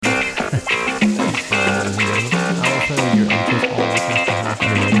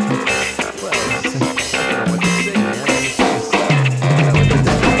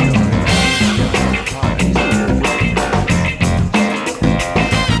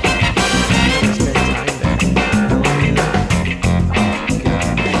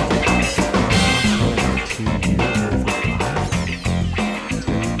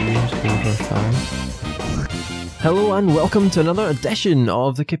and welcome to another edition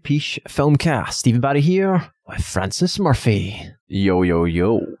of the Capiche Filmcast. Stephen Barry here with Francis Murphy. Yo, yo,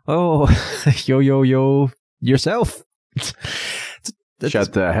 yo. Oh, yo, yo, yo, yourself.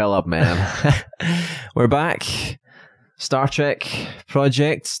 Shut the hell up, man. We're back. Star Trek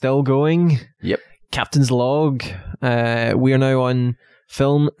project still going. Yep. Captain's Log. We are now on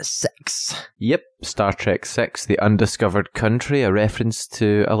film 6. Yep. Star Trek 6, The Undiscovered Country, a reference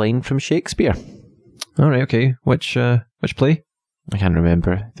to a line from Shakespeare. All right, okay. Which play? I can't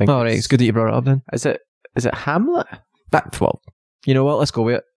remember. I think All right, it's good that you brought it up then. Is it Hamlet? Well, you know what? Let's go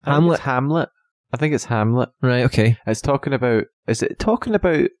with it. Hamlet. I think it's Hamlet. Right, okay. It's talking about... Is it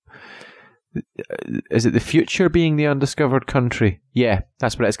the future being the undiscovered country? Yeah,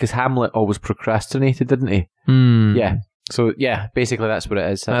 that's what it is, because Hamlet always procrastinated, didn't he? Yeah. So, yeah, basically that's what it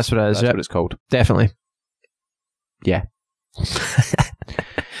is. That's what it is, That's what it's called. Definitely. Yeah.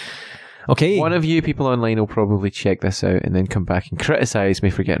 Okay. One of you people online will probably check this out and then come back and criticise me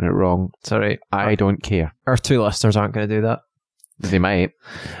for getting it wrong. It's alright. I don't care. Our two listeners aren't going to do that. They might,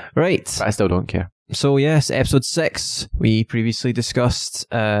 Right. but I still don't care. So yes, episode 6. We previously discussed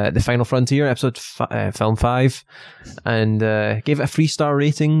The Final Frontier, film 5, and gave it a 3-star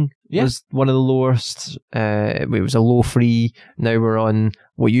rating. Yeah. It was one of the lowest. It was a low 3. Now we're on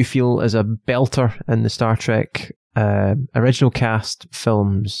what you feel is a belter in the Star Trek original cast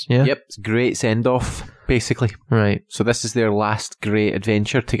films. Yeah. Yep, it's a great send-off, basically. Right. So this is their last great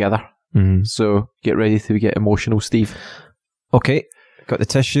adventure together. Mm-hmm. So get ready to get emotional, Steve. Okay. Got the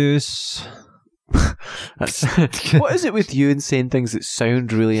tissues. What is it with you and saying things that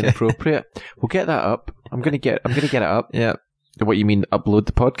sound really inappropriate? We'll get that up. I'm gonna get it up. Yeah. What you mean? Upload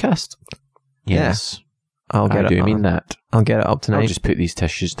the podcast? Yes, I'll get I do mean that. I'll get it up tonight. I'll just put these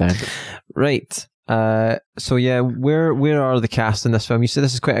tissues down. Right. So yeah, where are the cast in this film? You said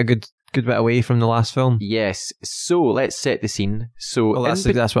this is quite a good bit away from the last film. Yes. So let's set the scene. So Well, that's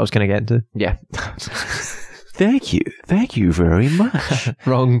what I was going to get into. yeah. Thank you very much.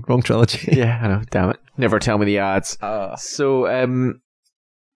 wrong trilogy. Yeah, I know. Damn it! Never tell me the odds. So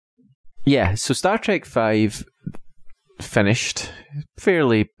yeah. So Star Trek 5 finished.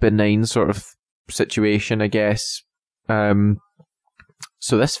 Fairly benign sort of situation, I guess. So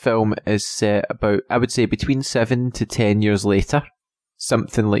this film is set about, I would say, between 7 to 10 years later.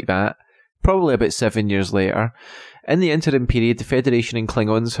 Something like that. Probably about 7 years later. In the interim period, the Federation and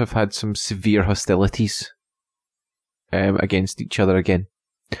Klingons have had some severe hostilities against each other again.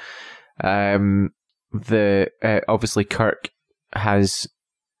 Obviously Kirk has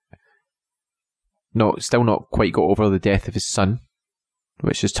still not quite got over the death of his son,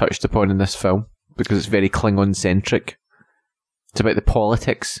 which is touched upon in this film because it's very Klingon-centric. It's about the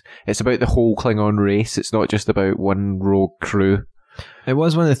politics. It's about the whole Klingon race. It's not just about one rogue crew. It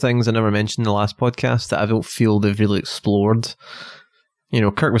was one of the things I never mentioned in the last podcast that I don't feel they've really explored. You know,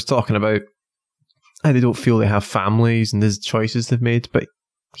 Kirk was talking about how they don't feel they have families and there's choices they've made, but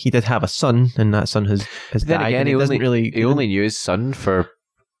he did have a son, and that son has Then died. again, he only knew his son for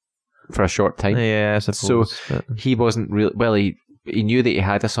a short time. Yeah, I suppose. So he wasn't really... Well, he knew that he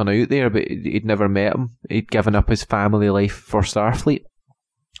had a son out there, but he'd never met him. He'd given up his family life for Starfleet.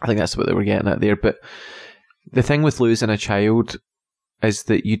 I think that's what they were getting at there. But the thing with losing a child is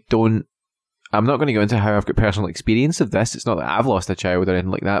that you don't... I'm not going to go into how I've got personal experience of this. It's not that I've lost a child or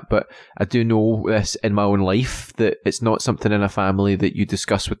anything like that, but I do know this in my own life, that it's not something in a family that you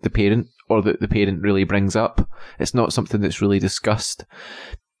discuss with the parent, or that the parent really brings up. It's not something that's really discussed.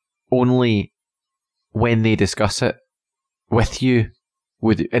 Only when they discuss it with you,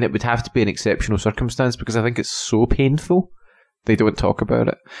 and it would have to be an exceptional circumstance, because I think it's so painful, they don't talk about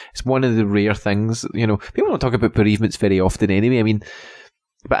it. It's one of the rare things, you know, people don't talk about bereavements very often anyway. I mean,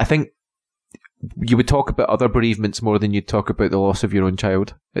 but I think you would talk about other bereavements more than you'd talk about the loss of your own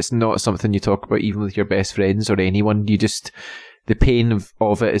child. It's not something you talk about even with your best friends or anyone. The pain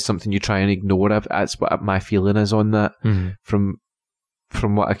of it is something you try and ignore. That's what my feeling is on that, from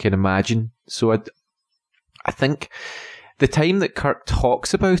what I can imagine. So I think the time that Kirk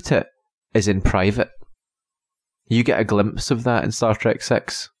talks about it is in private. You get a glimpse of that in Star Trek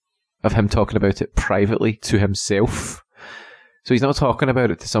 6, of him talking about it privately to himself. So he's not talking about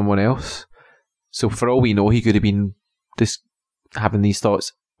it to someone else. So for all we know, he could have been just having these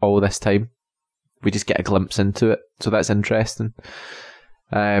thoughts all this time. We just get a glimpse into it. So that's interesting.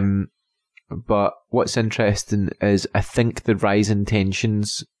 But what's interesting is I think the rise in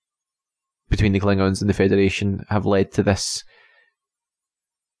tensions between the Klingons and the Federation have led to this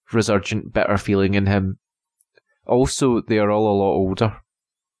resurgent bitter feeling in him. Also, they are all a lot older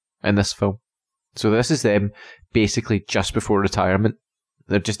in this film. So this is them basically just before retirement.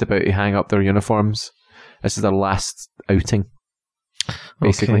 They're just about to hang up their uniforms. This is their last outing,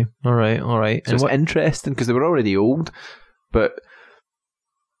 basically. Okay. All right. So it's interesting because they were already old, but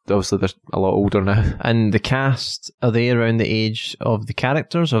obviously they're a lot older now. And the cast, are they around the age of the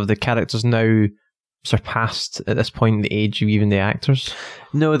characters, or have the characters now surpassed at this point the age of even the actors?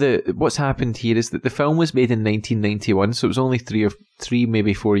 No, what's happened here is that the film was made in 1991, so it was only three,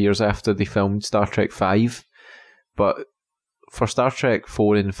 maybe 4 years after they filmed Star Trek 5. But for Star Trek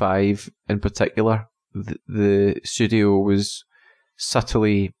 4 and 5 in particular, the studio was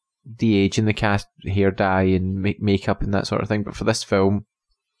subtly de-aging the cast, hair dye and makeup and that sort of thing. But for this film,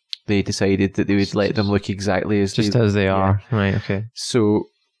 they decided that they would let them look exactly as as they are. Right, okay. So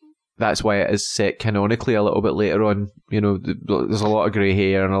that's why it is set canonically a little bit later on. You know, there's a lot of grey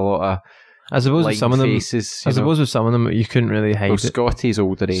hair and a lot of I suppose with some of them, faces. with some of them, you couldn't really hide it. Scotty's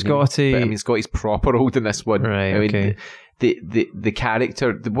older anyway. Scotty, but, I mean, Scotty's proper old in this one. Right, I mean, okay. The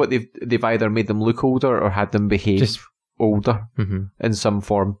character, what they've either made them look older or had them behave older in some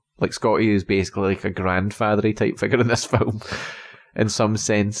form. Like Scotty is basically like a grandfather-y type figure in this film, in some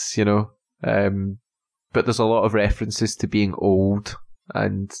sense, you know. But there's a lot of references to being old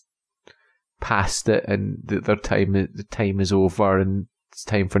and past it, and the time is over, and it's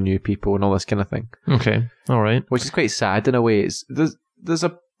time for new people and all this kind of thing. Okay, all right. Which is quite sad in a way. There's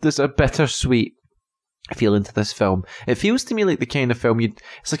a bittersweet feeling to this film. It feels to me like the kind of film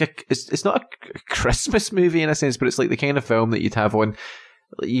it's not a Christmas movie in a sense, but it's like the kind of film that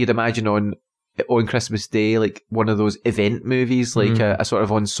you'd imagine on Christmas Day, like one of those event movies, like a sort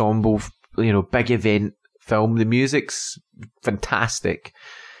of ensemble, you know, big event film. The music's fantastic.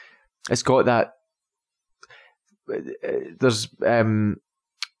 It's got that. There's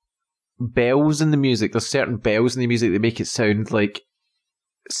bells in the music. There's certain bells in the music that make it sound like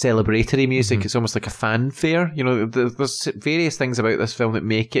celebratory music. It's almost like a fanfare. You know, there's various things about this film that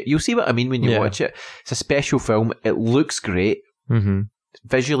make it. You'll see what I mean when you watch it. It's a special film. It looks great.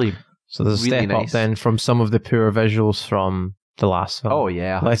 Visually, so there's a really step nice. up then from some of the poor visuals from the last film. Oh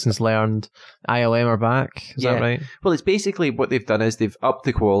yeah, lessons learned. ILM are back. Is that right? Well, it's basically what they've done is they've upped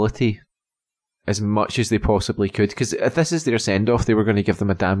the quality as much as they possibly could, because if this is their send-off, they were going to give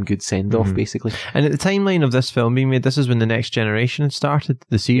them a damn good send-off, basically. And at the timeline of this film being made, this is when The Next Generation had started,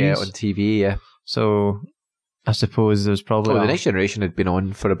 the series. Yeah, on TV, yeah. So, I suppose there's probably... The Next Generation had been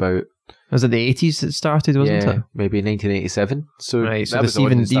on for about... Was it the 80s it started, wasn't it? Maybe 1987. So, right, so that was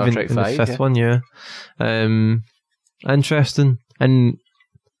even Star Trek in 5, the fifth one, yeah. Interesting. And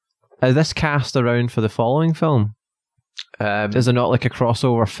is this cast around for the following film? Is there not like a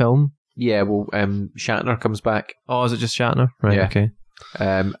crossover film? Yeah, well, Shatner comes back. Oh, is it just Shatner? Right, yeah. Okay.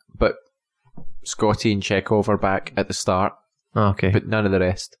 But Scotty and Chekhov are back at the start. Oh, okay. But none of the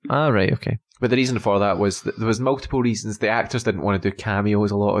rest. Ah, right, okay. But the reason for that was that there was multiple reasons. The actors didn't want to do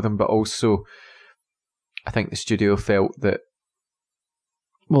cameos, a lot of them, but also I think the studio felt that...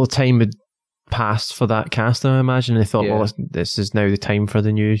 Well, time had passed for that cast, I imagine. They thought, well, this is now the time for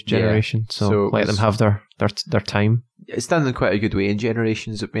the new generation, so let them have their time. It's done in quite a good way in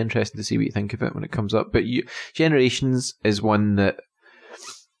Generations. It'd be interesting to see what you think of it when it comes up. But Generations is one that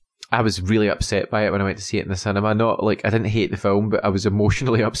I was really upset by it when I went to see it in the cinema. Not like I didn't hate the film, but I was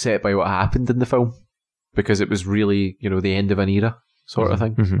emotionally upset by what happened in the film, because it was really, you know, the end of an era sort of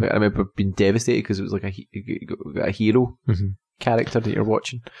thing. Like, I remember being devastated because it was like a hero character that you're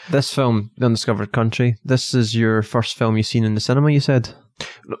watching. This film, The Undiscovered Country, this is your first film you've seen in the cinema, you said?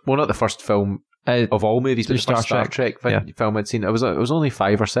 Well, not the first film of all movies, but the first Star Trek film I'd seen. It was only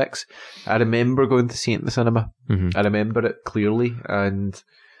 5 or 6. I remember going to see it in the cinema. I remember it clearly, and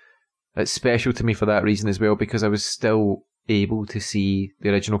it's special to me for that reason as well, because I was still able to see the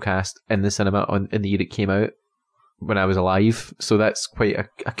original cast in the cinema in the year it came out when I was alive. So that's quite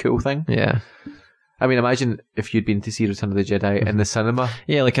a cool thing. Yeah. I mean, imagine if you'd been to see Return of the Jedi in the cinema.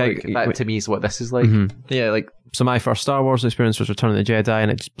 Yeah, that to me is what this is like. Yeah, so my first Star Wars experience was Return of the Jedi, and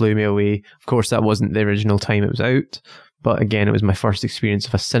it just blew me away. Of course, that wasn't the original time it was out, but again, it was my first experience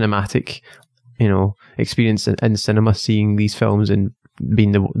of a cinematic, you know, experience in cinema, seeing these films and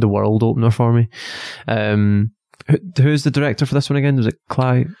being the world opener for me. Who's the director for this one again? Was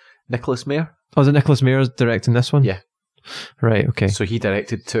it Nicholas Meyer? Oh, is it Nicholas Meyer directing this one? Yeah. Right, okay. So he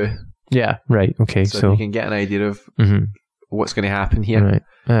directed 2. Yeah, right, okay. So you can get an idea of what's going to happen here.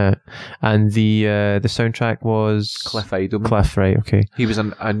 Right. And the soundtrack was... Cliff Idleman. Cliff, right, okay. He was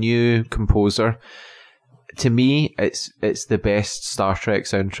a new composer. To me, it's the best Star Trek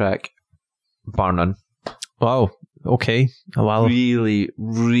soundtrack, bar none. Wow, okay. Oh, wow. Really,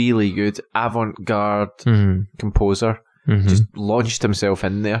 really good. Avant-garde composer. Just launched himself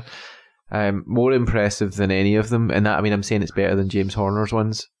in there. More impressive than any of them. And that, I mean, I'm saying it's better than James Horner's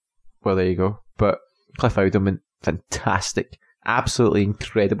ones. Well, there you go. But Cliff Alderman, fantastic. Absolutely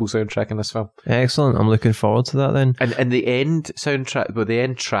incredible soundtrack in this film. Excellent. I'm looking forward to that then. And the end soundtrack, well, the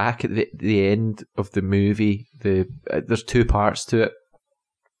end track at the end of the movie, there's two parts to it.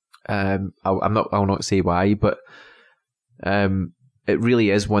 I'll not say why, but it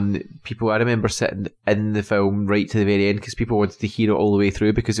really is one that people. I remember sitting in the film right to the very end because people wanted to hear it all the way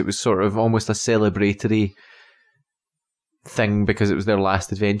through because it was sort of almost a celebratory thing because it was their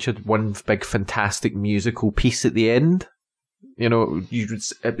last adventure. One big fantastic musical piece at the end. You know,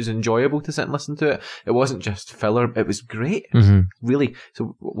 it was enjoyable to sit and listen to it. It wasn't just filler. It was great. Really.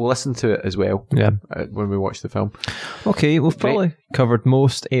 So we'll listen to it as well when we watch the film. Okay, we've probably covered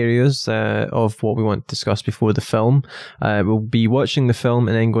most areas of what we want to discuss before the film. We'll be watching the film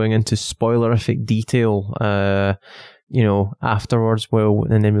and then going into spoilerific detail afterwards.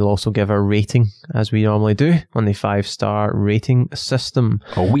 And then we'll also give our rating, as we normally do, on the 5-star rating system.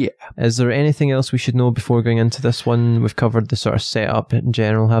 Oh, yeah. Is there anything else we should know before going into this one? We've covered the sort of setup in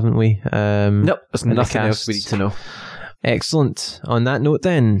general, haven't we? Nope, there's nothing else we need to know. Excellent. On that note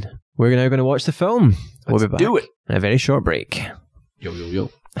then, we're now going to watch the film. We'll be back do it. in a very short break. Yo.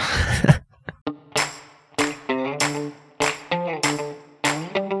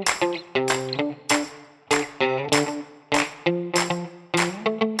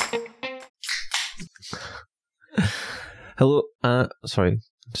 Hello, sorry,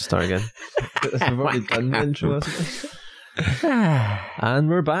 start again. I've already done the intro, hasn't I? And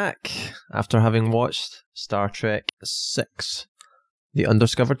we're back after having watched Star Trek VI, The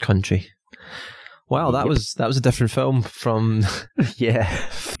Undiscovered Country. Wow, that was a different film from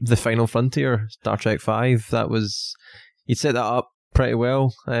The Final Frontier, Star Trek V. You'd set that up pretty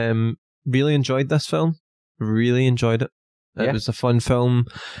well. Really enjoyed this film. Really enjoyed it. It was a fun film,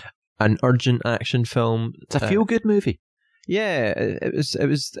 an urgent action film. It's a feel-good movie. Yeah,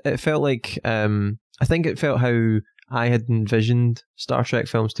 it felt like, I think it felt how I had envisioned Star Trek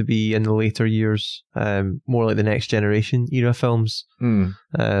films to be in the later years, more like the Next Generation era films.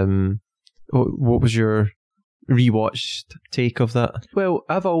 What was your rewatched take of that? Well,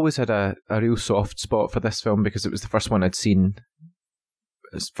 I've always had a real soft spot for this film because it was the first one I'd seen,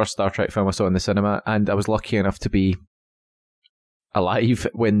 first Star Trek film I saw in the cinema, and I was lucky enough to be alive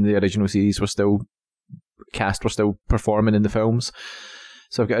when the original series were still performing in the films,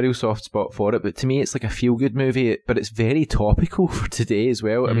 so I've got a real soft spot for it. But to me, it's like a feel-good movie, but it's very topical for today as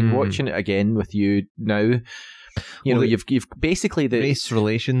well. I mean, watching it again with you now, you've basically the race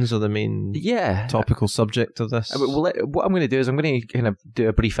relations are the main topical subject of this. What I'm going to do is I'm going to kind of do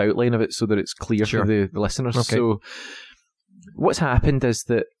a brief outline of it so that it's clear for the listeners. Okay. So what's happened is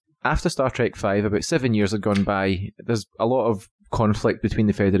that after Star Trek V, about 7 years had gone by, there's a lot of conflict between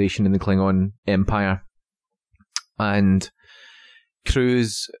the Federation and the Klingon Empire. And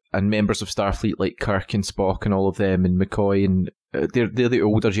crews and members of Starfleet like Kirk and Spock and all of them and McCoy, and they're the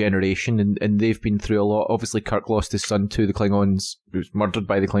older generation, and they've been through a lot. Obviously, Kirk lost his son to the Klingons, he was murdered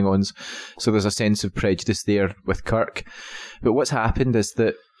by the Klingons, so there's a sense of prejudice there with Kirk. But what's happened is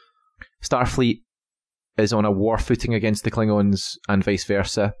that Starfleet is on a war footing against the Klingons and vice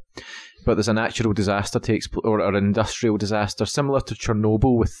versa. But there's a natural disaster or an industrial disaster similar to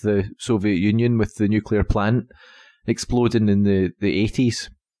Chernobyl with the Soviet Union, with the nuclear plant exploding in the 80s.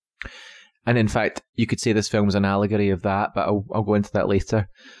 And in fact, you could say this film's an allegory of that, but I'll go into that later.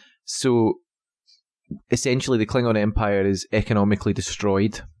 So essentially, the Klingon Empire is economically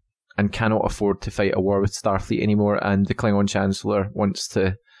destroyed and cannot afford to fight a war with Starfleet anymore, and the Klingon Chancellor wants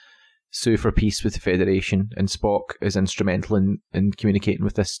to sue for peace with the Federation, and Spock is instrumental in communicating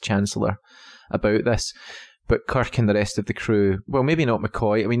with this Chancellor about this. But Kirk and the rest of the crew, well, maybe not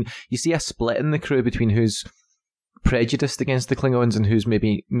McCoy. I mean, you see a split in the crew between who's prejudiced against the Klingons and who's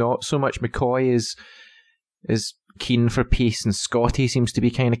maybe not so much. McCoy is keen for peace, and Scotty seems to be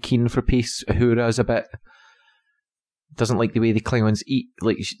kind of keen for peace. Uhura's a bit doesn't like the way the Klingons eat,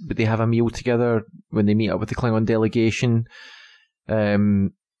 but they have a meal together when they meet up with the Klingon delegation.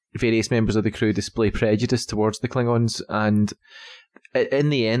 Various members of the crew display prejudice towards the Klingons, and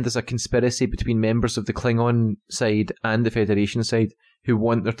in the end there's a conspiracy between members of the Klingon side and the Federation side who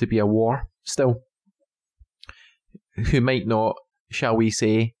want there to be a war still, who might not, shall we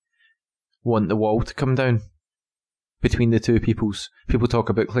say, want the wall to come down between the two peoples. People talk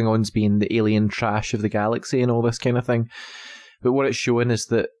about Klingons being the alien trash of the galaxy and all this kind of thing, but what it's showing is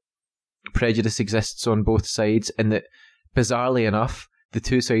that prejudice exists on both sides, and that, bizarrely enough, the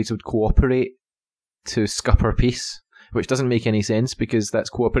two sides would cooperate to scupper peace, which doesn't make any sense because that's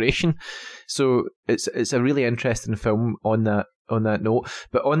cooperation. So it's a really interesting film on that note.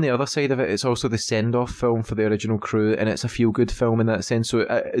 But on the other side of it, it's also the send-off film for the original crew, and it's a feel-good film in that sense. So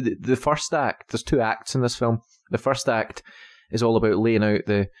the first act, there's 2 acts in this film. The first act is all about laying out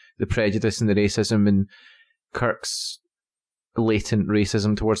the prejudice and the racism and Kirk's latent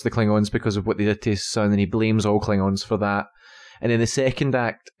racism towards the Klingons because of what they did to his son, and he blames all Klingons for that. And then the second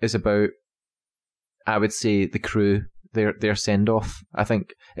act is about, I would say, the crew, their send-off. I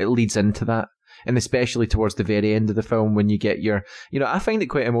think it leads into that. And especially towards the very end of the film when you get your... I find it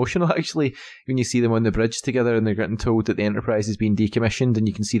quite emotional, actually, when you see them on the bridge together and they're getting told that the Enterprise is being decommissioned, and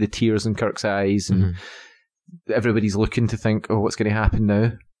you can see the tears in Kirk's eyes, and everybody's looking to think, oh, what's going to happen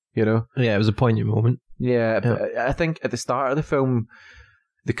now? Yeah, it was a poignant moment. Yeah, but I think at the start of the film,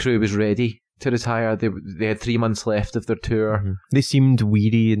 the crew was ready to retire. They had 3 months left of their tour. They seemed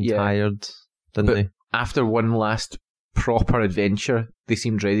weary and tired, didn't they? After one last proper adventure, they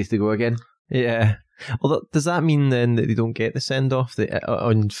seemed ready to go again. Yeah. Well, does that mean then that they don't get the send-off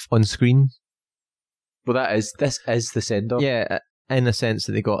on screen? Well, this is the send-off. Yeah, in the sense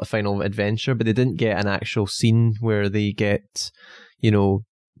that they got a final adventure, but they didn't get an actual scene where they get,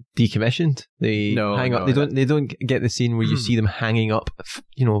 decommissioned. They hang up. They don't get the scene where you see them hanging up,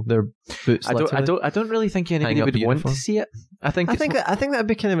 their boots. I don't really think anybody would want to see it. I think that'd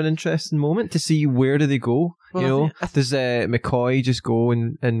be kind of an interesting moment to see where do they go. Well, does McCoy just go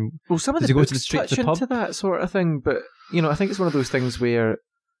and some of does the he go to the books street touch to the pub? into that sort of thing? But I think it's one of those things where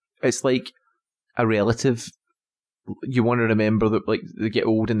it's like a relative. You want to remember that, like, they get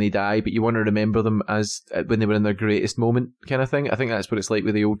old and they die, but you want to remember them as when they were in their greatest moment, kind of thing. I think that's what it's like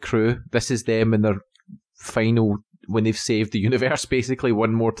with the old crew. This is them in their final, when they've saved the universe basically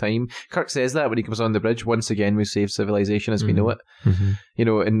one more time. Kirk says that when he comes on the bridge. Once again, we've saved civilization as we know it. And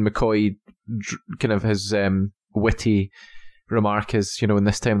McCoy kind of his witty remark is, and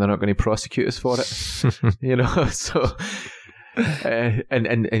this time they're not going to prosecute us for it. So.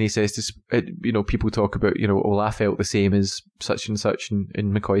 And he says, people talk about, well, I felt the same as such and such, and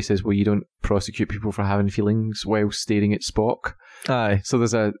McCoy says, well, you don't prosecute people for having feelings while staring at Spock. Aye. So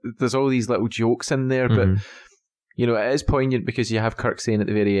there's all these little jokes in there, but it is poignant because you have Kirk saying at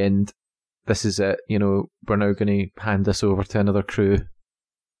the very end, this is it, we're now going to hand this over to another crew,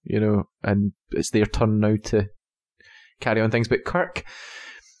 and it's their turn now to carry on things. But Kirk,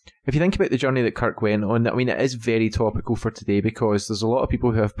 if you think about the journey that Kirk went on, I mean, it is very topical for today because there's a lot of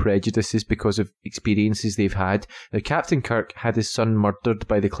people who have prejudices because of experiences they've had. Now, Captain Kirk had his son murdered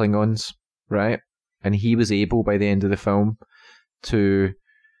by the Klingons, right? And he was able, by the end of the film, to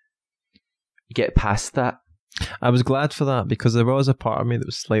get past that. I was glad for that because there was a part of me that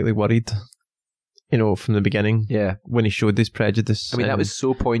was slightly worried, from the beginning. Yeah. When he showed his prejudice. I mean, that was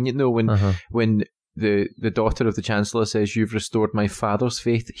so poignant, though, when the daughter of the Chancellor says, "You've restored my father's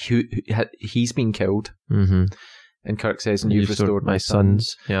faith. He's been killed." And Kirk says, "And you've restored my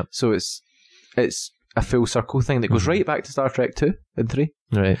son's." Yeah. So it's a full circle thing that goes right back to Star Trek 2 and 3.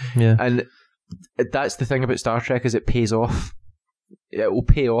 Right. Yeah. And that's the thing about Star Trek, is it pays off. It will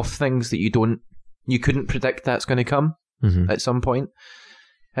pay off things that you couldn't predict that's going to come at some point.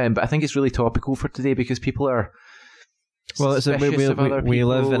 But I think it's really topical for today because people are. Well, we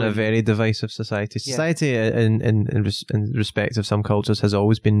live in a very divisive society. Society, in respect of some cultures, has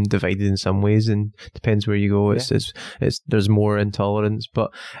always been divided in some ways, and depends where you go. It's there's more intolerance,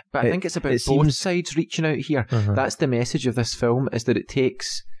 but I think it's about both sides reaching out here. That's the message of this film: is that it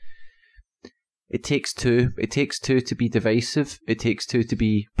takes two. It takes two to be divisive. It takes two to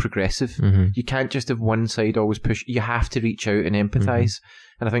be progressive. You can't just have one side always push. You have to reach out and empathise,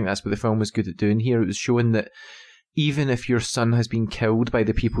 and I think that's what the film was good at doing here. It was showing that even if your son has been killed by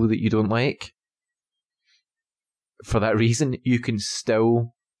the people that you don't like, for that reason, you can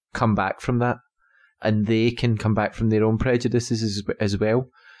still come back from that, and they can come back from their own prejudices as well.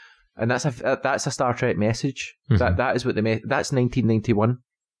 And that's a Star Trek message. That is what that's 1991.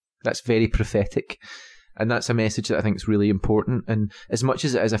 That's very prophetic, and that's a message that I think is really important. And as much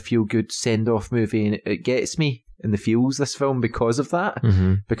as it is a feel-good send-off movie, and it gets me in the feels, this film, because of that,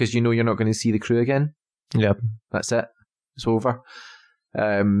 because you're not going to see the crew again. Yep. That's it. It's over.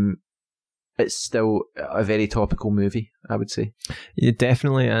 It's still a very topical movie, I would say. Yeah,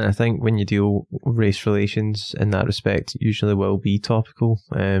 definitely. And I think when you deal with race relations in that respect, it usually will be topical.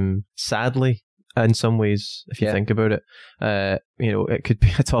 Sadly, in some ways, if you think about it, it could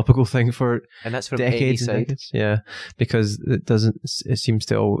be a topical thing for and that's from decades and decades. Yeah, because it seems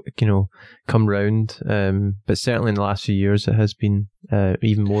to all, come round. But certainly in the last few years, it has been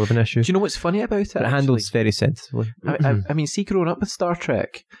even more of an issue. Do you know what's funny about it? It handles very sensitively. I mean, see, growing up with Star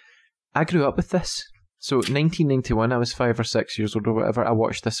Trek, I grew up with this. So 1991, I was 5 or 6 years old or whatever. I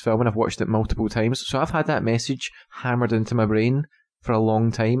watched this film and I've watched it multiple times. So I've had that message hammered into my brain for a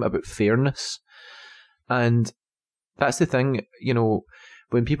long time about fairness. And that's the thing, you know,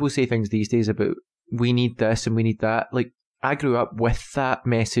 when people say things these days about we need this and we need that, like, I grew up with that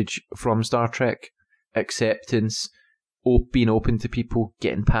message from Star Trek. Acceptance, being open to people,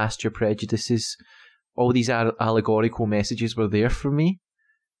 getting past your prejudices. All these allegorical messages were there for me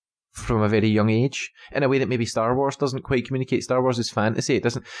from a very young age, in a way that maybe Star Wars doesn't quite communicate. Star Wars is fantasy. It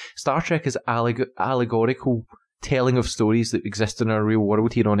doesn't. Star Trek is allegorical telling of stories that exist in our real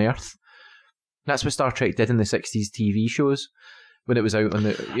world here on Earth. That's what Star Trek did in the 60s TV shows when it was out on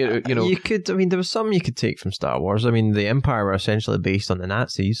the, you know. You could, I mean, there was some you could take from Star Wars. I mean, the Empire were essentially based on the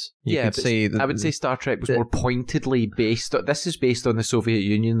Nazis. I would say Star Trek was more pointedly based. This is based on the Soviet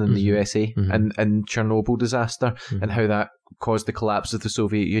Union and the USA and Chernobyl disaster and how that caused the collapse of the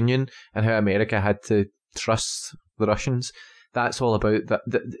Soviet Union and how America had to trust the Russians. That's all about that.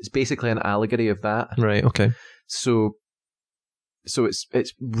 It's basically an allegory of that. Right. Okay. So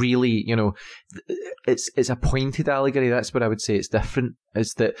it's really, you know, it's a pointed allegory. That's what I would say. It's different.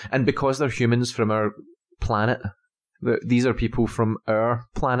 Is that, and because they're humans from our planet, these are people from our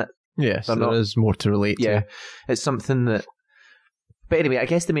planet. Yes, there is more to relate to. Yeah, it's something that. But anyway, I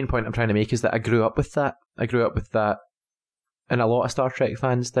guess the main point I'm trying to make is that I grew up with that. And a lot of Star Trek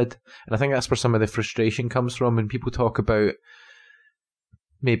fans did. And I think that's where some of the frustration comes from when people talk about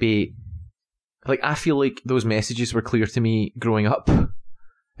maybe... Like, I feel like those messages were clear to me growing up.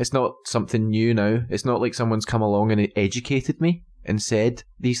 It's not something new now. It's not like someone's come along and educated me and said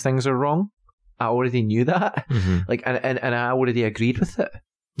these things are wrong. I already knew that. Like, and I already agreed with it.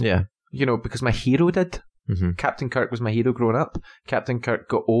 Yeah. You know, because my hero did. Captain Kirk was my hero growing up. Captain Kirk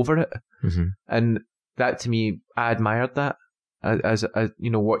got over it. And that, to me, I admired that. As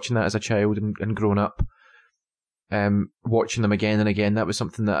you know, watching that as a child and growing up, watching them again and again, that was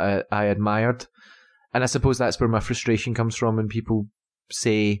something that I admired. And I suppose that's where my frustration comes from when people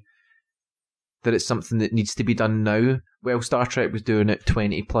say that it's something that needs to be done now. Well, Star Trek was doing it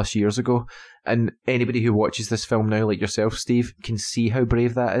 20 plus years ago, and anybody who watches this film now, like yourself, Steve, can see how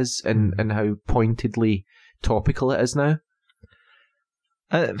brave that is and how pointedly topical it is now.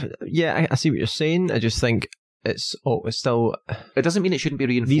 Yeah, I see what you're saying. I just think it's still... It doesn't mean it shouldn't be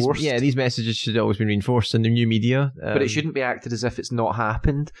reinforced. These messages should always be reinforced in the new media. But it shouldn't be acted as if it's not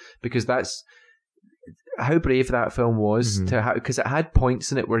happened, because that's how brave that film was, because it had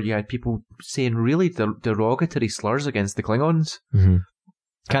points in it where you had people saying really derogatory slurs against the Klingons.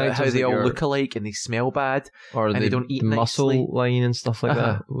 How they all look alike and they smell bad, and they don't eat muscle nicely. line and stuff like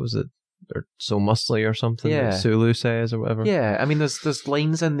that. What was it? They're so muscly or something, Yeah. like Sulu says or whatever. Yeah, I mean, there's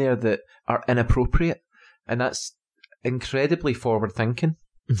lines in there that are inappropriate, and that's incredibly forward thinking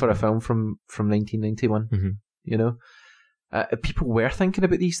for a film from 1991. You know, people were thinking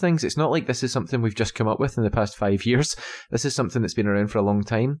about these things. It's not like this is something we've just come up with in the past 5 years. This is something that's been around for a long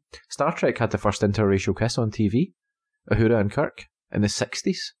time. Star Trek had the first interracial kiss on TV, Uhura and Kirk, in the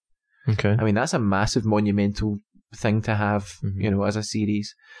 60s. Okay. I mean, that's a massive, monumental thing to have, you know, as a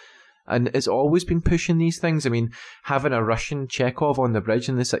series. And it's always been pushing these things. I mean, having a Russian Chekhov on the bridge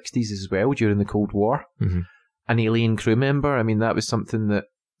in the 60s as well during the Cold War, an alien crew member, I mean, that was something that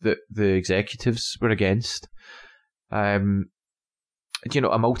the executives were against. You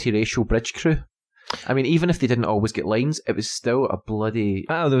know, a multiracial bridge crew. I mean, even if they didn't always get lines, it was still a bloody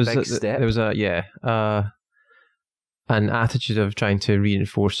big step. There was an attitude of trying to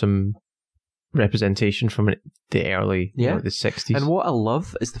reinforce some representation from the early, the 60s. And what I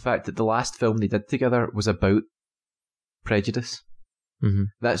love is the fact that the last film they did together was about prejudice.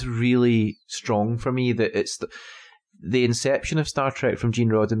 That's really strong for me, that it's the inception of Star Trek from Gene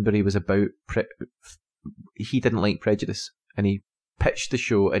Roddenberry was about he didn't like prejudice, and he pitched the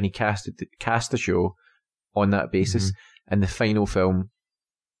show and he cast the show on that basis, and the final film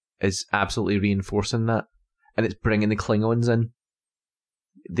is absolutely reinforcing that, and it's bringing the Klingons in,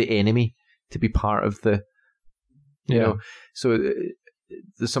 the enemy, to be part of the, you know, so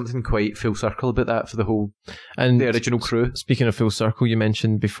there's something quite full circle about that for the whole, and the original crew. Speaking of full circle, you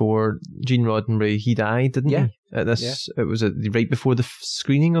mentioned before Gene Roddenberry, he died, didn't he? At this, it was right before the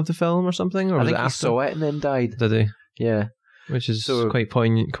screening of the film or something, or I was think it after? He saw it and then died. Did he? Yeah, which is quite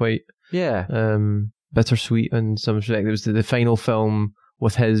poignant, quite bittersweet in some respect. It was the final film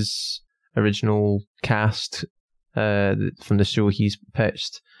with his original cast from the show he's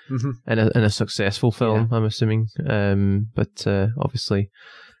pitched. In a successful film, I'm assuming, but obviously,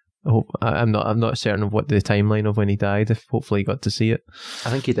 I'm not certain of what the timeline of when he died. If hopefully he got to see it. I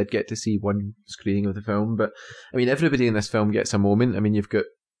think he did get to see one screening of the film, but I mean, everybody in this film gets a moment. I mean, you've got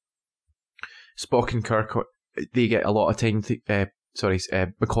Spock and Kirk, they get a lot of time to.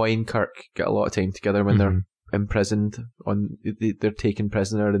 McCoy and Kirk get a lot of time together when they're imprisoned. They're taken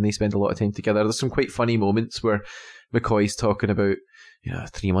prisoner, and they spend a lot of time together. There's some quite funny moments where McCoy's talking about,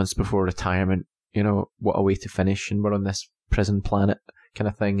 3 months before retirement, what a way to finish, and we're on this prison planet kind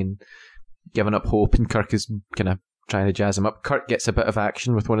of thing, and giving up hope, and Kirk is kind of trying to jazz him up. Kirk gets a bit of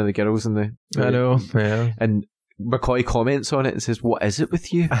action with one of the girls in the I know, yeah. And McCoy comments on it and says, "What is it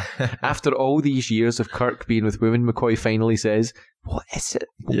with you?" After all these years of Kirk being with women, McCoy finally says, "What is it?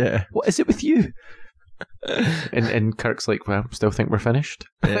 Yeah. What is it with you?" and Kirk's like, "Well, still think we're finished."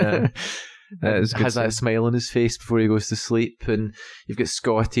 Yeah. Has that smile on his face before he goes to sleep, and you've got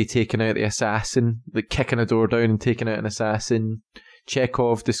Scotty taking out the assassin, like kicking a door down and taking out an assassin.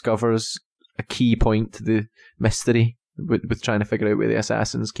 Chekhov discovers a key point to the mystery with trying to figure out where the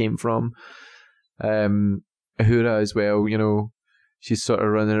assassins came from. Uhura as well, she's sort of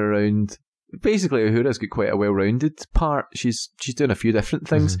running around. Basically, Uhura's got quite a well-rounded part. She's doing a few different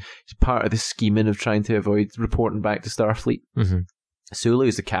things. She's part of the scheming of trying to avoid reporting back to Starfleet. Sulu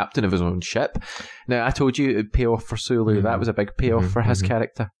is the captain of his own ship. Now, I told you it would pay off for Sulu. That was a big payoff for his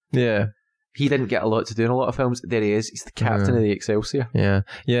character. Yeah. He didn't get a lot to do in a lot of films. There he is. He's the captain of the Excelsior. Yeah.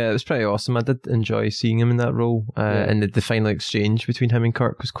 Yeah, it was pretty awesome. I did enjoy seeing him in that role. And the final exchange between him and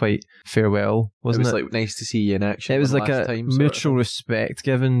Kirk was quite farewell, wasn't it? It was like nice to see you in action. It was like a mutual respect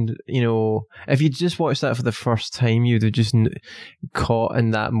given. If you just watched that for the first time, you'd have just caught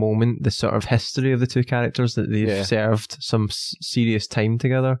in that moment the sort of history of the two characters, that they've served some serious time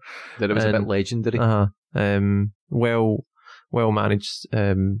together. That it was a bit legendary. Well managed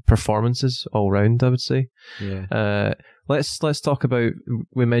performances all round, I would say. Yeah. Let's talk about.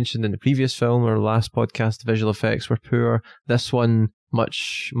 We mentioned in the previous film or last podcast, the visual effects were poor. This one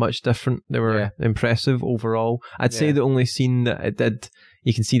much different. They were impressive overall. I'd say the only scene that it did,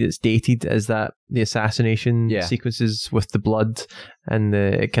 you can see that it's dated, is that the assassination sequences with the blood, and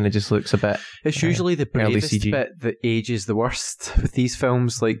it kind of just looks a bit. It's usually the bravest bit that ages the worst with these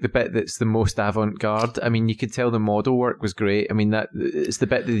films, like the bit that's the most avant-garde. I mean, you could tell the model work was great. I mean, that it's the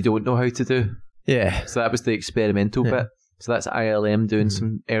bit that they don't know how to do. Yeah. So that was the experimental bit. So that's ILM doing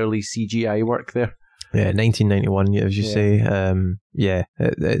some early CGI work there. Yeah, 1991, as you say.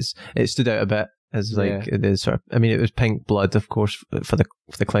 It stood out a bit as like the sort of. I mean, it was pink blood, of course, for the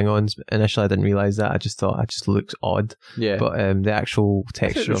Klingons. Initially, I didn't realise that. I just thought it just looked odd. Yeah. But the actual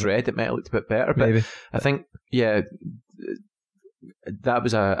texture. If it was red, it might have looked a bit better. But maybe. I think that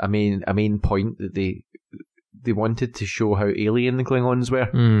was a main point that they wanted to show how alien the Klingons were.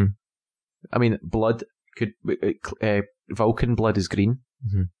 I mean, blood could Vulcan blood is green,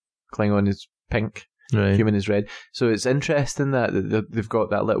 Klingon is pink. Right. Human is red. So it's interesting that they've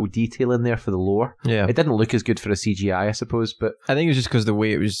got that little detail in there for the lore. Yeah. It didn't look as good for a CGI, I suppose, but I think it was just because the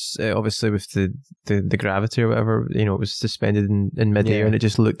way it was, obviously with the gravity or whatever, it was suspended in midair, and it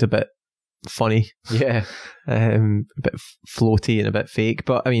just looked a bit funny. Yeah. A bit floaty and a bit fake.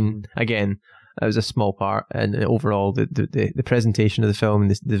 But I mean, again, it was a small part, and overall the presentation of the film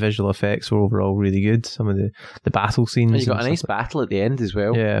and the visual effects were overall really good. Some of the battle scenes. And you got a nice battle at the end as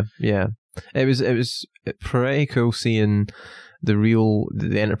well. Yeah, yeah. It was pretty cool seeing the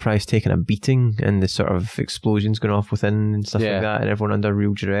Enterprise taking a beating and the sort of explosions going off within and stuff like that, and everyone under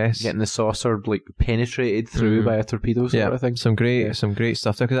real duress, getting the saucer like penetrated through by a torpedo sort of thing. Some great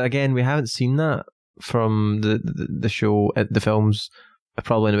stuff there, because again, we haven't seen that from the show at the films.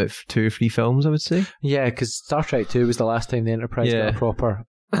 Probably in about 2 or 3 films, I would say. Yeah, because Star Trek 2 was the last time the Enterprise got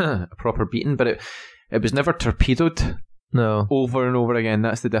a proper beating, but it was never torpedoed. No. Over and over again.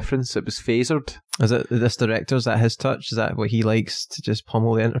 That's the difference. It was phasered. Is it this director? Is that his touch? Is that what he likes, to just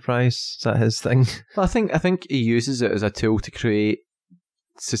pummel the Enterprise? Is that his thing? Well, I think he uses it as a tool to create,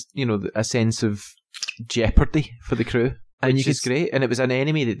 a sense of jeopardy for the crew, which is great. And it was an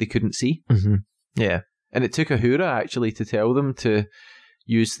enemy that they couldn't see. Mm-hmm. Yeah. And it took Uhura actually to tell them to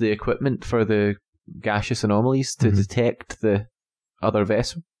use the equipment for the gaseous anomalies to detect the other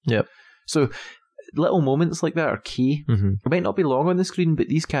vessel. Yep. So little moments like that are key. It might not be long on the screen, but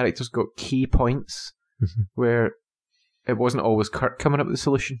these characters got key points where it wasn't always Kirk coming up with the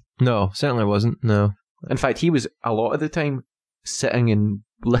solution. No, certainly wasn't. No. In fact, he was a lot of the time sitting and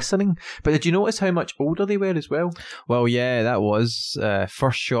listening. But did you notice how much older they were as well? Well, yeah, that was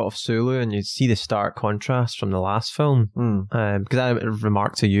first shot of Sulu, and you see the stark contrast from the last film. Because I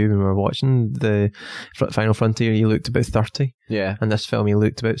remarked to you when we were watching the Final Frontier, he looked about 30. Yeah. And this film, he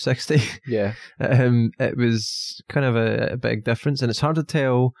looked about 60. Yeah. It was kind of a big difference, and it's hard to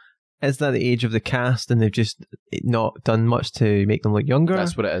tell is that the age of the cast and they've just not done much to make them look younger?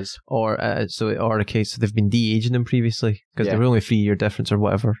 That's what it is. Or a case they've been de-aging them previously because Yeah. they were only 3-year difference or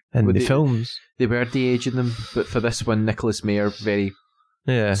whatever in Well, the films. They were de-aging them, but for this one, Nicholas Mayer very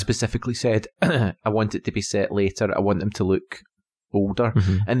Yeah. specifically said, I want it to be set later. I want them to look older.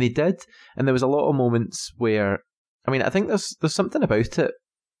 Mhm. And they did. And there was a lot of moments where, I mean, I think there's something about it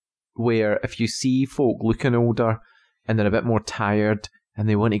where if you see folk looking older and they're a bit more tired and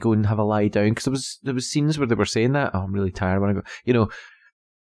they want to go and have a lie down, because there was scenes where they were saying that, I'm really tired, I want to go,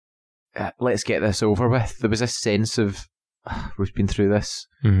 let's get this over with. There was this sense of, we've been through this,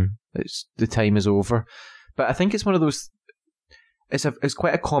 Mhm. the time is over. But I think it's one of those, it's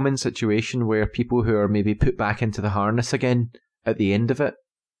quite a common situation where people who are maybe put back into the harness again at the end of it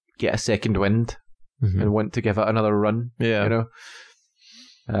get a second wind Mhm. and want to give it another run. Yeah.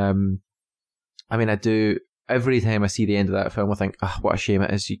 I mean, I do, every time I see the end of that film, I think, what a shame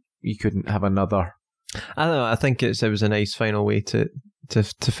it is you couldn't have another. I don't know. I think it was a nice final way to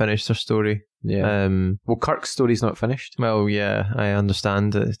finish their story. Yeah. Well, Kirk's story's not finished. Well, yeah, I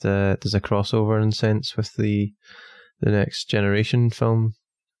understand that there's a crossover in sense with the Next Generation film.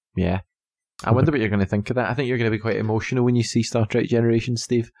 Yeah. I wonder what you're going to think of that. I think you're going to be quite emotional when you see Star Trek Generations,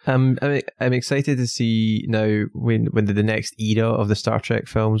 Steve. I'm excited to see now when the next era of the Star Trek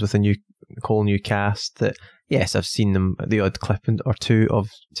films with a whole new cast. That yes, I've seen them the odd clip or two of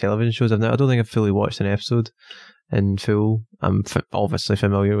television shows. I don't think I've fully watched an episode in full. I'm obviously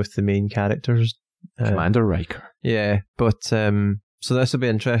familiar with the main characters, Commander Riker. Yeah, but so this will be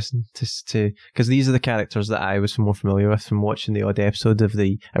interesting to because these are the characters that I was more familiar with from watching the odd episode of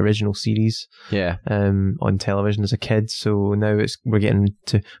the original series. Yeah. On television as a kid. So now we're getting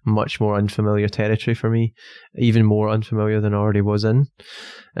to much more unfamiliar territory for me, even more unfamiliar than I already was in.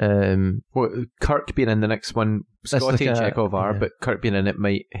 Well, Kirk being in the next one, Scotty and Chekhov are, but Kirk being in it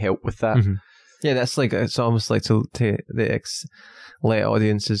might help with that. Mm-hmm. Yeah, that's like it's almost like to let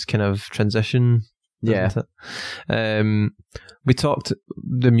audiences kind of transition. Yeah. We talked.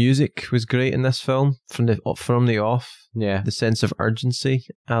 The music was great in this film from the off. Yeah. The sense of urgency,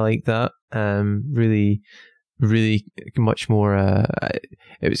 I like that. Really, really much more.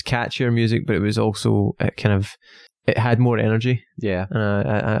 It was catchier music, but it was also it had more energy. Yeah.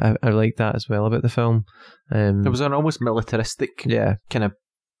 And I like that as well about the film. There was an almost militaristic kind of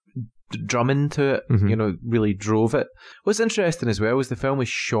drumming to it, Mm-hmm. really drove it. What's interesting as well is the film was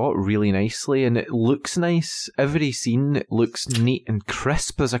shot really nicely and it looks nice. Every scene it looks neat and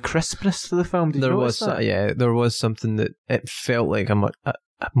crisp. There's a crispness to the film. Did you notice that? There was something that it felt like a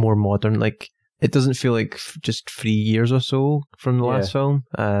more modern, like it doesn't feel like just 3 years or so from the last film.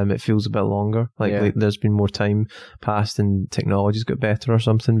 It feels a bit longer. Like there's been more time passed and technology's got better or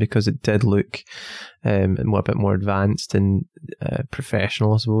something, because it did look a bit more advanced and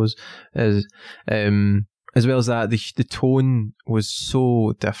professional, I suppose. As well as that, the tone was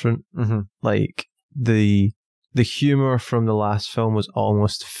so different. Mm-hmm. Like the humour from the last film was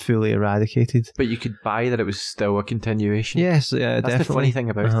almost fully eradicated. But you could buy that it was still a continuation. Yes, yeah, That's definitely. the funny thing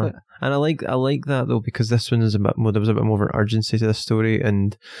about it. And I like that though, because this one is there was a bit more of an urgency to the story,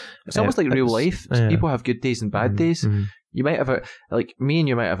 and it's almost like real life. People have good days and bad days. Mm-hmm. You might have me and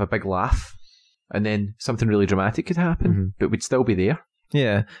you might have a big laugh, and then something really dramatic could happen, but we'd still be there.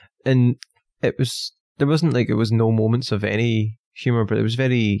 Yeah, and there wasn't like it was no moments of any humour, but it was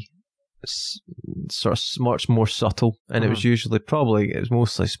very sort of much more subtle, and it was usually it was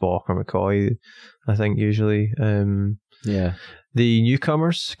mostly Spock or McCoy, I think, usually. Yeah. The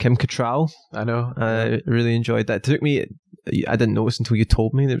newcomers, Kim Cattrall, I know. I really enjoyed that. It took me, I didn't notice until you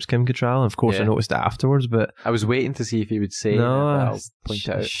told me that it was Kim Cattrall, and of course I noticed it afterwards, but I was waiting to see if he would say no, I'll point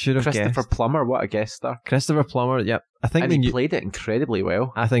out. Should have Christopher Plummer, what a guest star. Christopher Plummer, yep. I think and he played it incredibly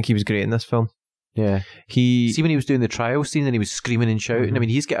well. I think he was great in this film. Yeah. See when he was doing the trial scene and he was screaming and shouting, I mean,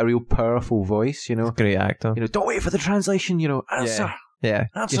 he's got a real powerful voice, Great actor. Don't wait for the translation, answer. Yeah.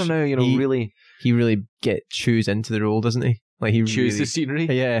 Answer now, really. He really chews into the role, doesn't he? Like he chews the scenery.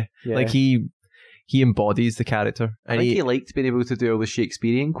 Yeah. Like he embodies the character. And I think he liked being able to do all the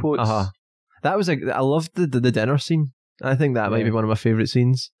Shakespearean quotes. That was I loved the dinner scene. I think that might be one of my favourite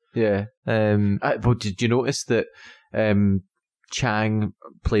scenes. Yeah. But did you notice that Chang,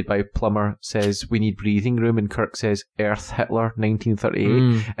 played by Plummer, says we need breathing room, and Kirk says Earth Hitler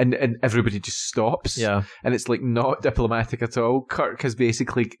 1938, and everybody just stops. Yeah, and it's like not diplomatic at all. Kirk has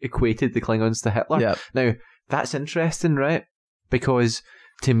basically equated the Klingons to Hitler. Yeah. Now that's interesting, right? Because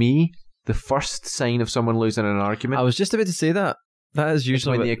to me, the first sign of someone losing an argument, I was just about to say that. That is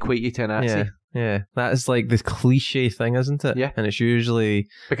usually when they equate you to a Nazi. Yeah, that is like the cliche thing, isn't it? Yeah, and it's usually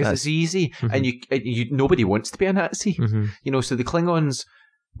because it's easy, and you nobody wants to be a Nazi. So the Klingons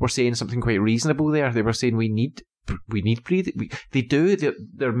were saying something quite reasonable there. They were saying we need breathing. They do.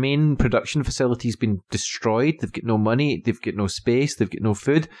 Their main production facility's been destroyed. They've got no money. They've got no space. They've got no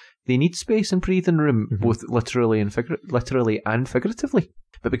food. They need space and breathing room, both literally and figuratively.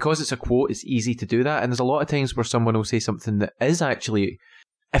 But because it's a quote, it's easy to do that. And there's a lot of times where someone will say something that is actually,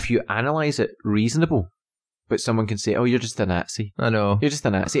 if you analyse it, reasonable. But someone can say, oh, you're just a Nazi. I know. You're just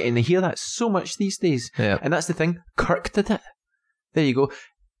a Nazi. And they hear that so much these days. Yeah. And that's the thing. Kirk did it. There you go.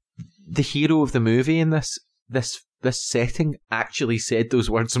 The hero of the movie in this setting actually said those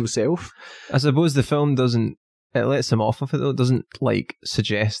words himself. I suppose the film doesn't, it lets him off of it though. It doesn't like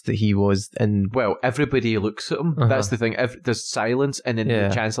suggest that he was in. Well, everybody looks at him. That's the thing. There's silence, and then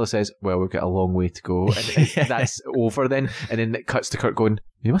the Chancellor says, well, we've got a long way to go. And that's over then. And then it cuts to Kirk going,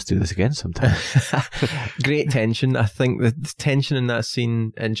 you must do this again sometime. Great tension. I think the tension in that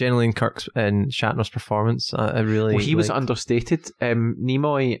scene, and generally in Kirk's and Shatner's performance, I really. Well, he was understated.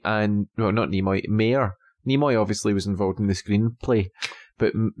 Nimoy and, well, not Nimoy, Mayer. Nimoy obviously was involved in the screenplay,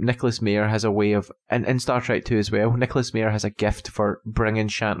 but Nicholas Meyer has a way of, and in Star Trek 2 as well, Nicholas Meyer has a gift for bringing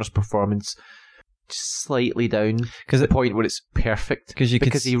Shatner's performance slightly down to the point where it's perfect,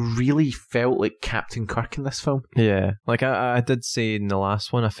 because he really felt like Captain Kirk in this film. Yeah, like I did say in the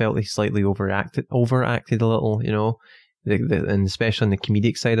last one, I felt he slightly overacted a little, you know, and especially on the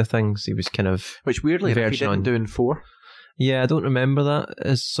comedic side of things, he was kind of, which weirdly he didn't do in 4. Yeah, I don't remember that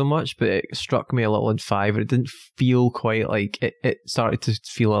as so much, but it struck me a little in 5. It didn't feel quite like it started to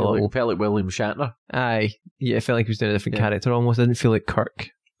feel a little. It felt like William Shatner. Aye, yeah, it felt like he was doing a different character almost. It didn't feel like Kirk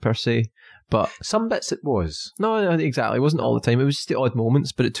per se, but some bits it was. No, exactly. It wasn't all the time. It was just the odd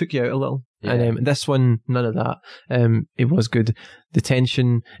moments, but it took you out a little. Yeah. And this one, none of that. It was good. The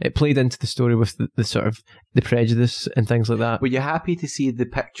tension, it played into the story with the sort of the prejudice and things like that. Were you happy to see the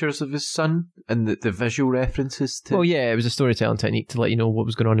pictures of his son and the visual references to? Well, yeah, it was a storytelling technique to let you know what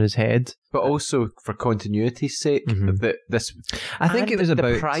was going on in his head, but also for continuity's sake. That this, I think it was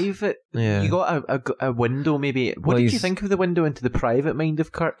about private. Yeah. You got a window, maybe. What did you think of the window into the private mind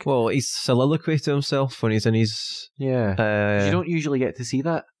of Kirk? Well, he's soliloquy to himself when he's in his you don't usually get to see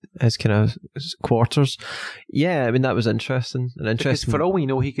that. His kind of quarters. Yeah, I mean, that was interesting. Because for all we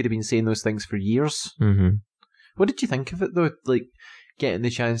know, he could have been saying those things for years. Mm-hmm. What did you think of it, though? Like, getting the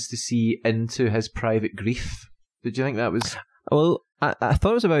chance to see into his private grief. Did you think that was... Well, I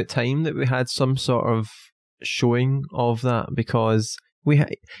thought it was about time that we had some sort of showing of that, because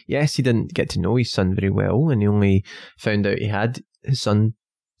yes, he didn't get to know his son very well, and he only found out he had his son.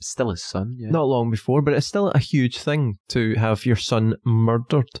 Still his son, yeah. Not long before, but it's still a huge thing to have your son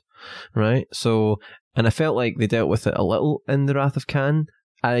murdered, right? So, and I felt like they dealt with it a little in The Wrath of Khan.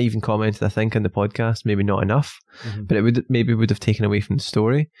 I even commented, I think, in the podcast, maybe not enough, but it would have taken away from the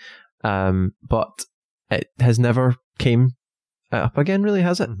story. But it has never came up again, really,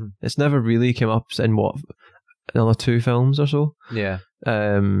 has it? Mm-hmm. It's never really came up in another 2 films or so? Yeah.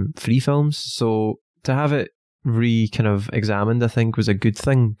 3 films. So to have it kind of examined, I think, was a good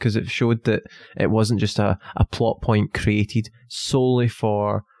thing, because it showed that it wasn't just a plot point created solely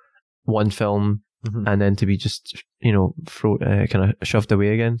for one film and then to be just, you know, kind of shoved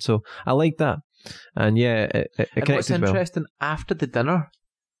away again. So I like that. And yeah, it and what's interesting, after the dinner,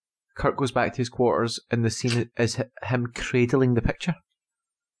 Kirk goes back to his quarters and the scene is him cradling the picture.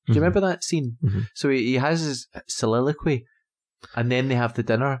 Do you remember that scene? Mm-hmm. So he has his soliloquy, and then they have the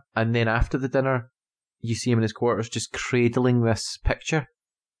dinner, and then after the dinner you see him in his quarters just cradling this picture.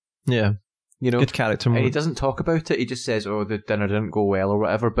 Yeah. You know, good character moment. He doesn't talk about it. He just says, oh, the dinner didn't go well or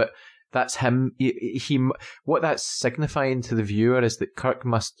whatever. But that's him. He what that's signifying to the viewer is that Kirk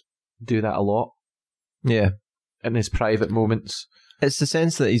must do that a lot. Yeah. In his private moments. It's the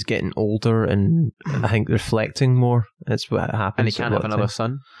sense that he's getting older and I think reflecting more. That's what happens. And he can't have another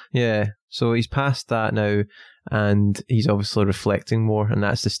son. Yeah. So he's past that now, and he's obviously reflecting more, and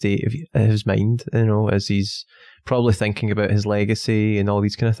that's the state of his mind, you know, as he's probably thinking about his legacy and all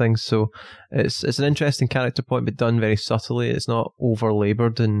these kind of things. So it's an interesting character point, but done very subtly. It's not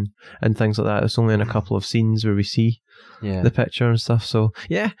over-laboured and things like that. It's only in a couple of scenes where we see the picture and stuff. So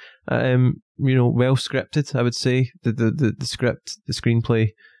yeah, you know, well scripted, I would say. The script, the screenplay,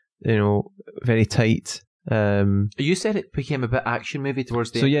 you know, very tight. You said it became a bit action movie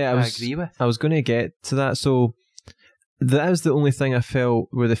towards the end. So yeah, I agree with. I was going to get to that. So that was the only thing I felt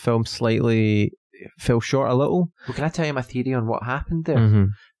where the film slightly fell short a little. Well, can I tell you my theory on what happened there? Mm-hmm.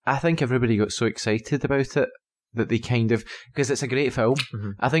 I think everybody got so excited about it that they kind of, because it's a great film,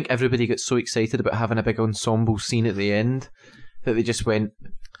 I think everybody got so excited about having a big ensemble scene at the end that they just went,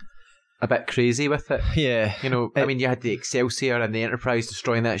 a bit crazy with it. Yeah. You know, I mean, you had the Excelsior and the Enterprise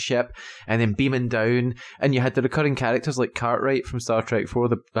destroying that ship and then beaming down, and you had the recurring characters like Cartwright from Star Trek 4,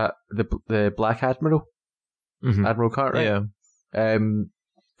 the Black Admiral, Admiral Cartwright. Yeah.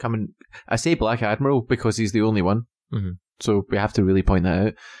 Coming, I say Black Admiral because he's the only one, so we have to really point that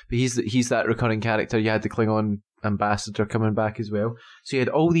out. But he's that recurring character. You had the Klingon ambassador coming back as well. So you had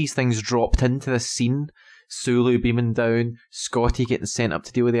all these things dropped into this scene. Sulu beaming down, Scotty getting sent up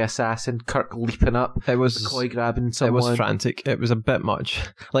to deal with the assassin, Kirk leaping up, McCoy grabbing someone. It was frantic. It was a bit much.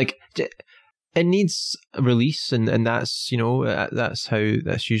 Like, it needs a release, and that's, you know, that's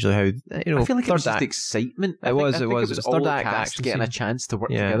usually how, you know. I feel like it was just excitement. It was all the cast getting a chance to work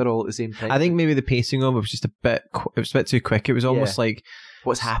together all at the same time. I think maybe the pacing of it was just a bit too quick. It was almost like,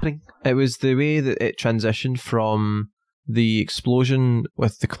 what's happening? It was the way that it transitioned from the explosion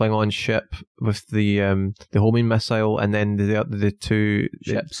with the Klingon ship with the homing missile, and then the two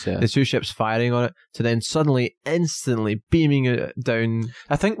ships, the two ships firing on it, to then suddenly, instantly beaming it down.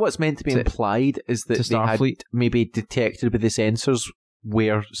 I think what's meant to be implied is that they had maybe detected with the sensors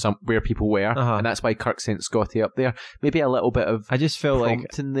where people were, and that's why Kirk sent Scotty up there. Maybe a little bit of I just felt like,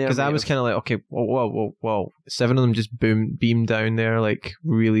 because I was kind of like, okay, whoa, 7 of them just beamed down there, like,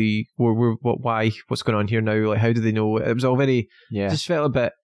 really, why, what's going on here now? Like, how do they know? It was all very, just felt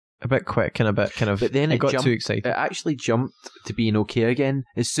a bit quick and a bit kind of, but then it got too excited. It actually jumped to being okay again.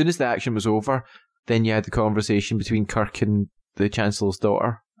 As soon as the action was over, then you had the conversation between Kirk and the Chancellor's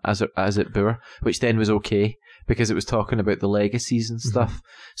daughter, as it were, which then was okay, because it was talking about the legacies and stuff.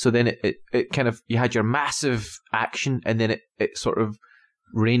 So then it kind of, you had your massive action, and then it sort of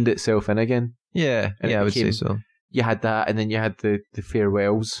reined itself in again. Yeah, and I would say so. You had that, and then you had the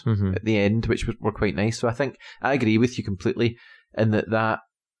farewells at the end, which were quite nice. So I think I agree with you completely in that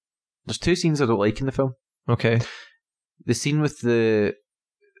there's 2 scenes I don't like in the film. Okay. The scene with the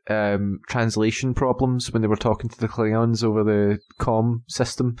translation problems when they were talking to the Klingons over the comm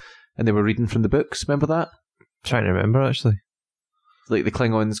system, and they were reading from the books. Remember that? I'm trying to remember, actually. Like, the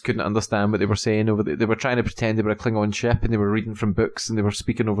Klingons couldn't understand what they were saying they were trying to pretend they were a Klingon ship, and they were reading from books, and they were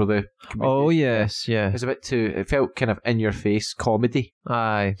speaking over the Oh, yes, yeah. It was a bit it felt kind of in-your-face comedy.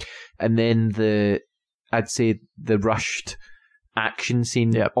 Aye. And then I'd say the rushed action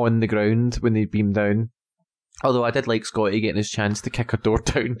scene on the ground when they beam down. Although I did like Scotty getting his chance to kick a door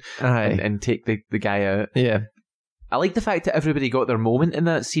down and take the guy out. Yeah. I like the fact that everybody got their moment in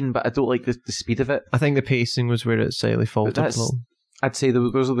that scene, but I don't like the speed of it. I think the pacing was where it slightly faltered a little. I'd say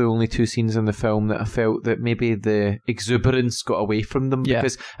those are the only 2 scenes in the film that I felt that maybe the exuberance got away from them,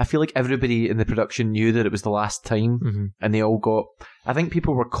 because I feel like everybody in the production knew that it was the last time, and they all got... I think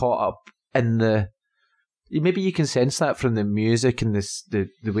people were caught up in the... Maybe you can sense that from the music and the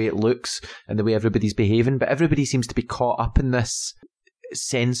way it looks and the way everybody's behaving, but everybody seems to be caught up in this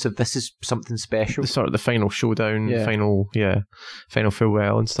sense of this is something special. Sort of the final showdown, final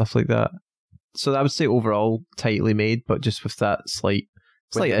farewell and stuff like that. So I would say overall tightly made, but just with that slight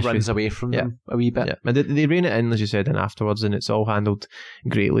issue. Runs away from them a wee bit. Yeah, and they rein it in, as you said, and afterwards, and it's all handled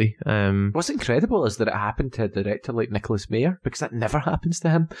greatly. What's incredible is that it happened to a director like Nicholas Meyer, because that never happens to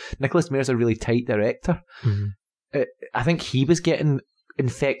him. Nicholas Meyer's a really tight director. I think he was getting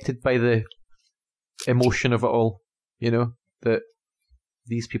infected by the emotion of it all, you know, that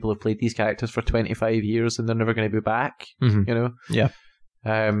these people have played these characters for 25 years and they're never going to be back, you know? Yeah.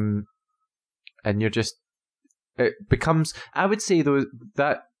 And you're just... It becomes... I would say, though,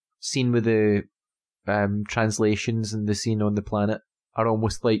 that scene with the translations and the scene on the planet are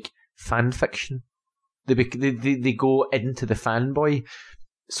almost like fan fiction. They go into the fanboy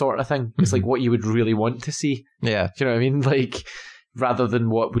sort of thing. It's like what you would really want to see. Yeah. Do you know what I mean? Like, rather than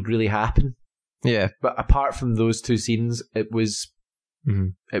what would really happen. Yeah. But apart from those 2 scenes, it was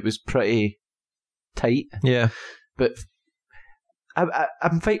pretty tight. Yeah. But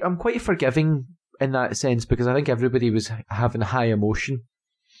I'm quite forgiving in that sense, because I think everybody was having high emotion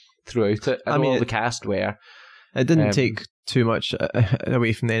throughout it. I mean, all the cast were. It didn't take too much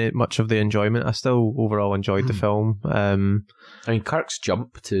away from much of the enjoyment. I still overall enjoyed the film. I mean, Kirk's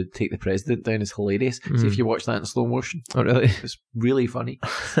jump to take the president down is hilarious. See if you watch that in slow motion. Oh, really? It's really funny.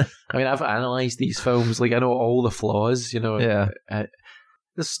 I mean, I've analysed these films. Like, I know all the flaws, you know. Yeah.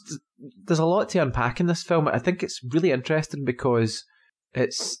 There's a lot to unpack in this film. I think it's really interesting because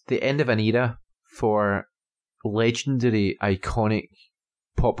it's the end of an era for legendary, iconic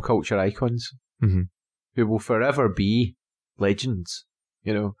pop culture icons who will forever be legends,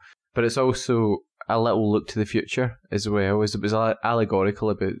 you know. But it's also a little look to the future as well, as it was allegorical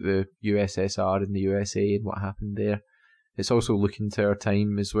about the USSR and the USA and what happened there. It's also looking to our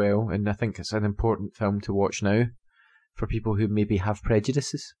time as well, and I think it's an important film to watch now for people who maybe have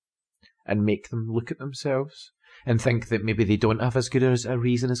prejudices and make them look at themselves and think that maybe they don't have as good as a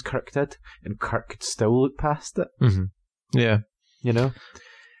reason as Kirk did, and Kirk could still look past it. Mm-hmm. Yeah. You know?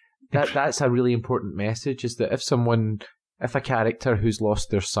 That's a really important message, is that if a character who's lost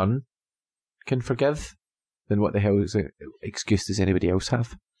their son can forgive, then what the hell excuse does anybody else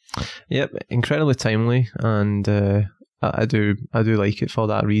have? Yep, incredibly timely, and I do like it for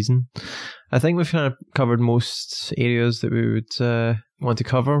that reason. I think we've kind of covered most areas that we would want to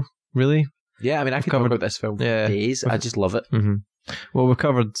cover, really. Yeah, I mean, I could talk about this film for days. I just love it. Mm-hmm. Well, we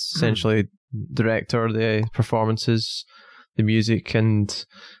covered essentially director, the performances, the music, and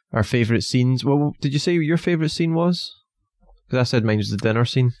our favourite scenes. Well, did you say your favourite scene was? Because I said mine was the dinner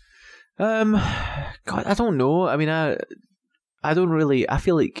scene. God, I don't know. I mean, I don't really. I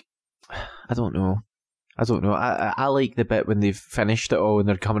feel like I don't know. I like the bit when they've finished it all and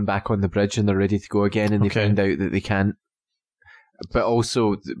they're coming back on the bridge and they're ready to go again, and they find out that they can't. But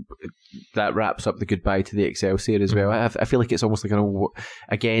also, that wraps up the goodbye to the Excelsior as well. I feel like it's almost like,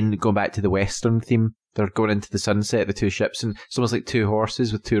 again, going back to the Western theme, they're going into the sunset, the two ships, and it's almost like two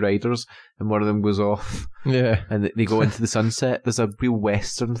horses with two riders, and one of them goes off. Yeah. And they go into the sunset. There's a real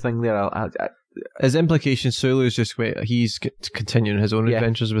Western thing there. His implication, Sulu is just he's continuing his own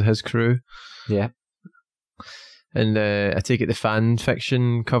adventures with his crew. Yeah. And I take it the fan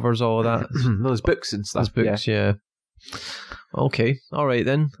fiction covers all of that. No, there's books and stuff. There's books, yeah. Okay, all right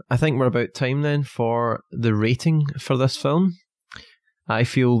then. I think we're about time then for the rating for this film. I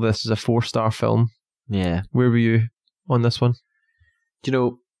feel this is a 4-star film. Yeah. Where were you on this one? Do you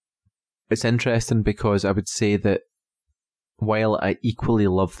know, it's interesting because I would say that while I equally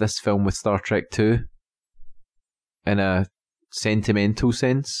love this film with Star Trek 2, in a sentimental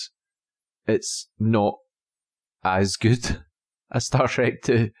sense, it's not as good as Star Trek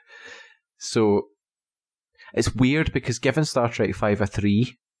 2. So it's weird because giving Star Trek 5 a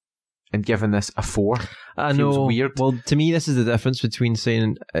 3 and giving this a 4 I feels know. weird. Well, to me, this is the difference between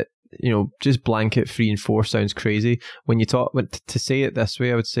saying, just blanket 3 and 4 sounds crazy. When you talk, to say it this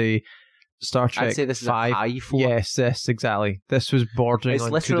way, I would say Star Trek 5. I'd say this is a high 4. Yes, exactly. This was bordering it's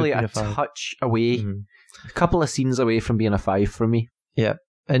on literally a 5. touch away, a couple of scenes away from being a 5 for me. Yeah.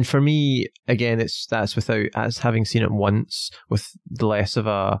 And for me, again, that's without us having seen it once, with less of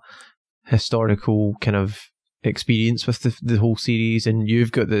a historical kind of experience with the whole series, and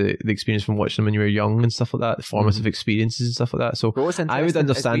you've got the experience from watching them when you were young and stuff like that, the formative experiences and stuff like that. So I would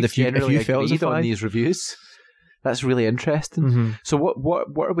understand if you felt it was a 5 on these reviews. That's really interesting. So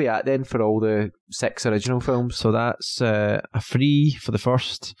what are we at then for all the 6 original films? So that's a 3 for the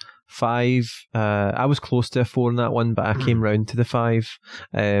first 5. I was close to a 4 in that one, but I came round to the 5.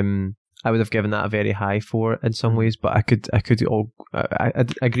 I would have given that a very high 4 in some ways, but I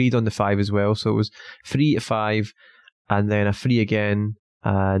agreed on the 5 as well. So it was 3 to 5, and then a 3 again,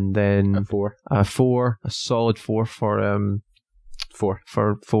 and then a 4, a solid 4 for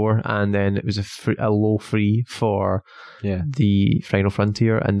 4, and then it was a low 3 for the Final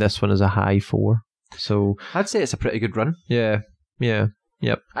Frontier, and this one is a high 4. So I'd say it's a pretty good run. Yeah.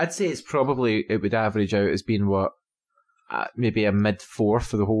 Yep. I'd say it would average out as being maybe a mid 4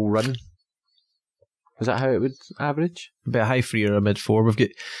 for the whole run. Is that how it would average? Be a high 3 or a mid 4. We've got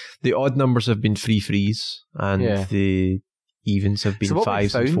the odd numbers have been 3 3s, and the evens have been 5s and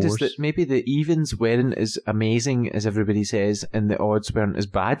 4s. So what we found is that maybe the evens weren't as amazing as everybody says, and the odds weren't as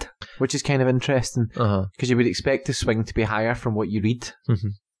bad, which is kind of interesting, because you would expect the swing to be higher from what you read,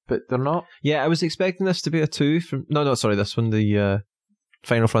 but they're not. Yeah, I was expecting this to be a 2 from this one, the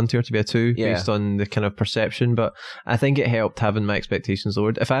Final Frontier, to be a 2 based on the kind of perception, but I think it helped having my expectations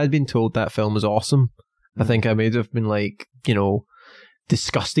lowered. If I had been told that film was awesome, I think I may have been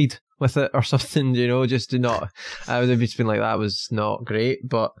disgusted with it or something, just I would have just been like, that was not great,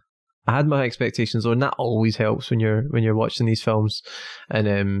 but I had my expectations low, and that always helps when you're watching these films.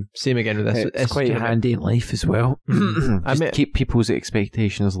 And same again with this. It's quite handy in life as well. Just keep people's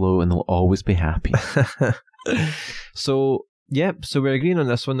expectations low and they'll always be happy. So we're agreeing on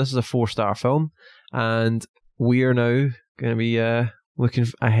this one. This is a 4-star film, and we're now going to be looking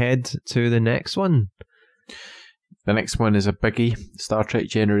ahead to the next one. The next one is a biggie, Star Trek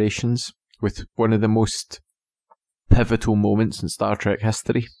Generations, with one of the most pivotal moments in Star Trek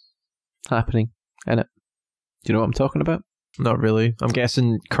history happening in it. Do you know what I'm talking about? Not really. I'm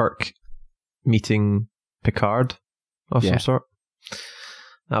guessing Kirk meeting Picard of some sort.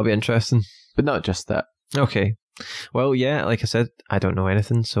 That'll be interesting. But not just that. Okay. Well, yeah, like I said, I don't know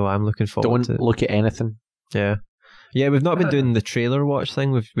anything, so I'm looking forward to it. Don't look at anything. Yeah. Yeah, we've not been doing the trailer watch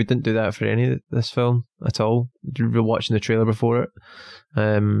thing. We didn't do that for any of this film at all. We were watching the trailer before it.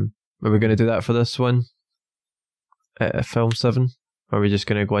 Are we going to do that for this one? Film 7? Or are we just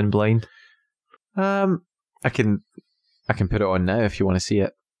going to go in blind? I can put it on now if you want to see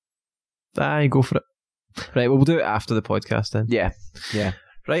it. Aye, go for it. Right, well, we'll do it after the podcast then. Yeah.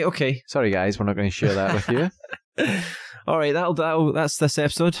 Right, okay. Sorry, guys, we're not going to share that with you. All right, that's this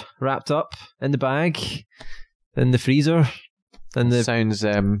episode wrapped up in the bag, in the freezer, and the sounds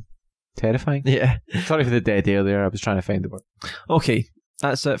terrifying. Yeah. Sorry for the dead air there. I was trying to find the word. Okay,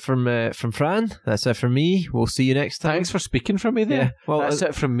 that's it from Fran. That's it from me. We'll see you next time. Thanks for speaking for me there. Yeah. Well, that's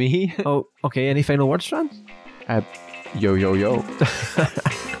it from me. Oh, okay. Any final words, Fran? Yo.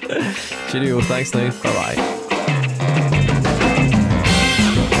 Cheerio. Thanks now. Bye bye.